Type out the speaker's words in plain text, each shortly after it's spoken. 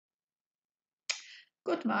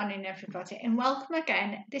Good morning, everybody, and welcome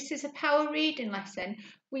again. This is a power reading lesson.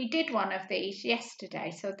 We did one of these yesterday,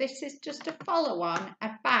 so this is just a follow-on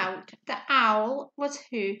about the owl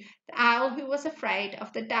who was afraid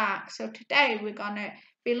of the dark. So today we're going to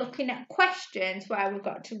be looking at questions where we've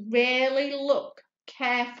got to really look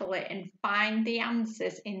carefully and find the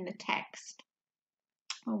answers in the text.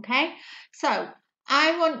 Okay, so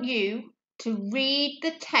I want you to read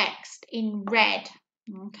the text in red.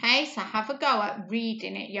 Okay, so have a go at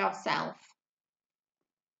reading it yourself.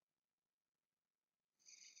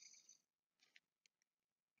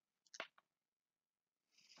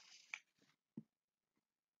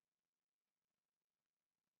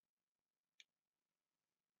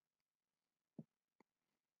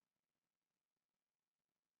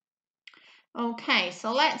 Okay,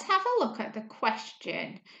 so let's have a look at the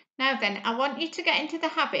question. Now then, I want you to get into the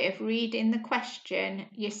habit of reading the question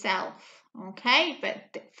yourself. Okay,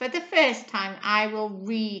 but for the first time, I will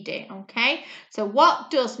read it. Okay, so what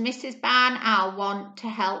does Mrs. Barn Owl want to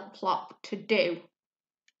help Plop to do?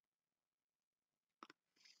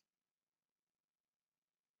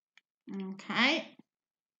 Okay,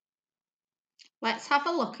 let's have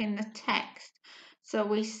a look in the text. So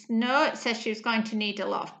we know it says she was going to need a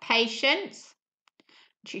lot of patience.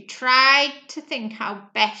 She tried to think how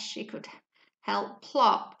best she could help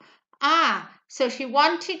Plop. So she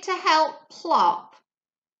wanted to help Plop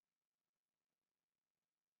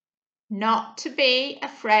not to be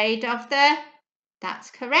afraid of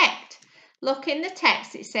that's correct. Look in the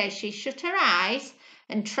text, it says she shut her eyes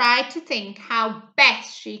and tried to think how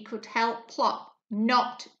best she could help Plop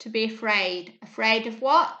not to be afraid. Afraid of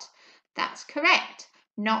what? That's correct.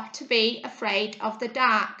 Not to be afraid of the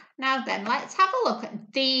dark. Now then, let's have a look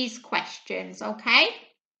at these questions, okay?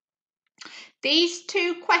 These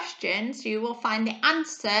two questions, you will find the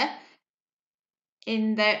answer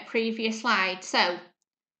in the previous slide. So,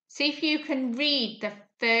 see if you can read the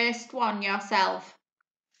first one yourself.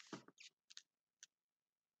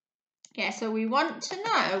 Yeah, so we want to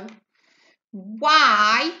know,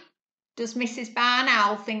 why does Mrs. Barn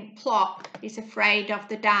Owl think Plop is afraid of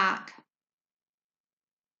the dark?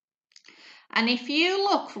 And if you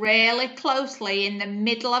look really closely in the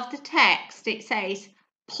middle of the text, it says,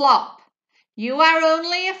 Plop, you are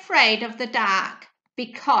only afraid of the dark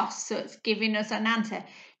because, so it's giving us an answer.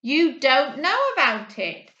 You don't know about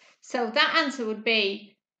it. So that answer would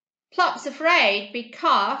be, Plop's afraid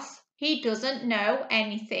because he doesn't know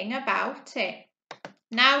anything about it.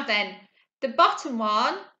 Now then, the bottom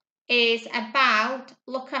one is about,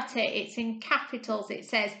 look at it, it's in capitals. It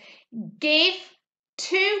says, give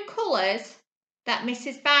 2 colours that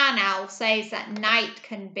Mrs. Barn Owl says that night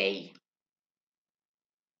can be.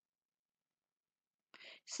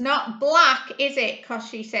 It's not black, is it? Because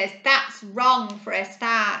she says that's wrong for a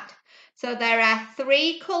start. So there are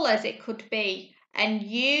 3 colours it could be, and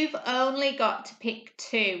you've only got to pick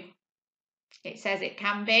 2. It says it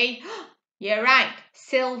can be, you're right,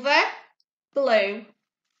 silver, blue,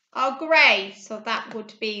 or grey. So that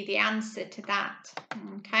would be the answer to that.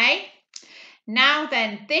 Okay. Now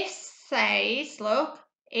then, this says, look,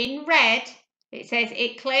 in red, it says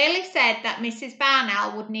it clearly said that Mrs. Barn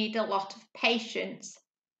Owl would need a lot of patience.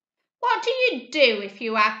 What do you do if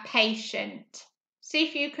you are patient? See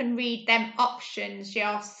if you can read them options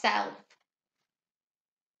yourself.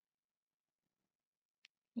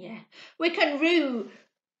 Yeah, we can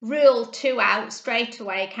rule 2 out straight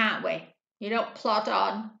away, can't we? You don't plod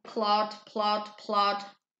on, plod, plod, plod.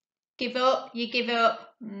 Give up, you give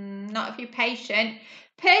up. Not if you're patient.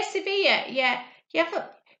 Persevere, yeah.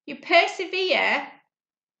 You persevere,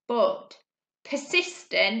 but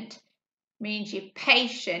persistent means you're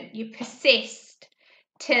patient. You persist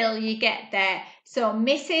till you get there. So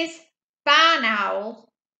Mrs. Barn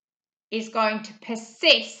Owl is going to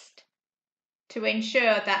persist to ensure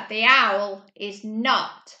that the owl is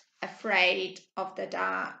not afraid of the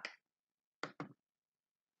dark.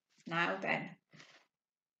 Now then.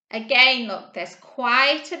 Again, look, there's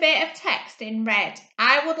quite a bit of text in red.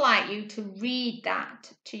 I would like you to read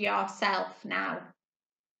that to yourself now.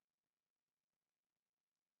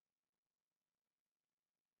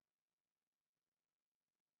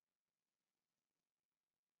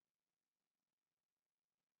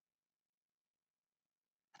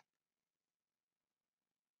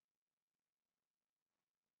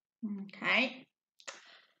 Okay.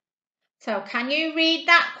 So can you read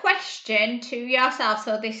that question to yourself?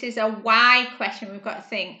 So this is a why question. We've got to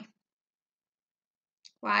think.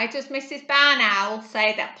 Why does Mrs. Barn Owl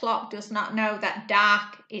say that Plop does not know that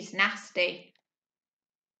dark is nasty?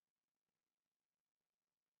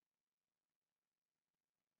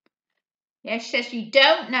 Yes, she says you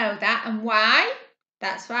don't know that, and why?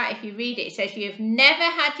 That's right. If you read it, it says you've never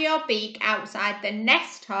had your beak outside the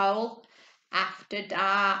nest hole after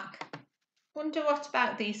dark. Wonder what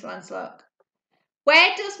about these ones, look.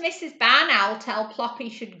 Where does Mrs. Barn Owl tell Plop he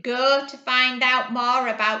should go to find out more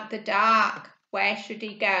about the dark? Where should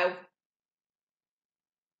he go?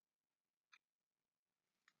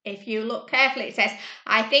 If you look carefully, it says,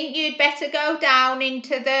 I think you'd better go down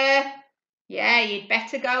into the... Yeah, you'd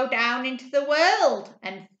better go down into the world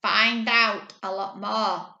and find out a lot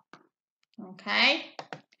more. Okay.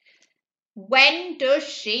 When does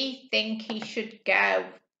she think he should go?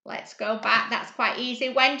 Let's go back. That's quite easy.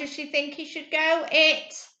 When does she think he should go?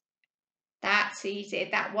 That's easy.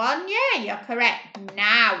 That one. Yeah, you're correct.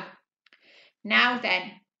 Now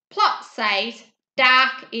then. Plop says,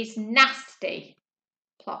 dark is nasty.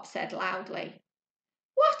 Plop said loudly.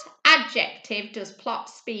 What adjective does Plop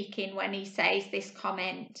speak in when he says this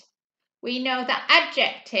comment? We know that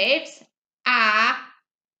adjectives are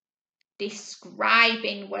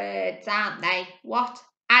describing words, aren't they? What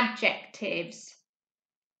adjectives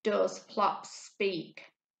does Plop speak?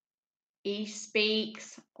 He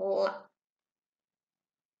speaks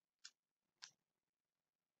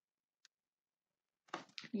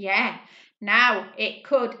yeah. Now it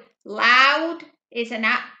could loud is an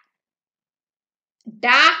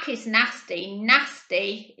dark is nasty.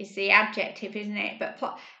 Nasty is the adjective, isn't it?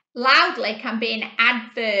 But loudly can be an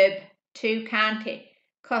adverb too, can't it?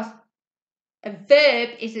 Because a verb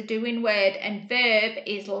is a doing word and verb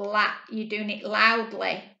is you're doing it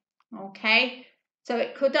loudly. Okay? So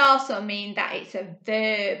it could also mean that it's a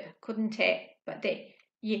verb, couldn't it? But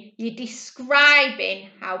you're describing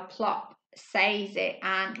how Plop says it,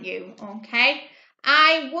 aren't you? Okay?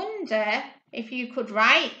 I wonder if you could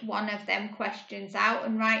write one of them questions out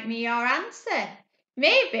and write me your answer.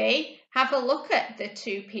 Maybe have a look at the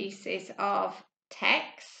two pieces of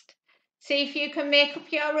text. See if you can make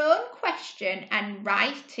up your own question and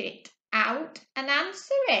write it out and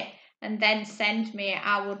answer it. And then send me.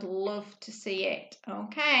 I would love to see it.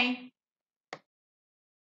 Okay.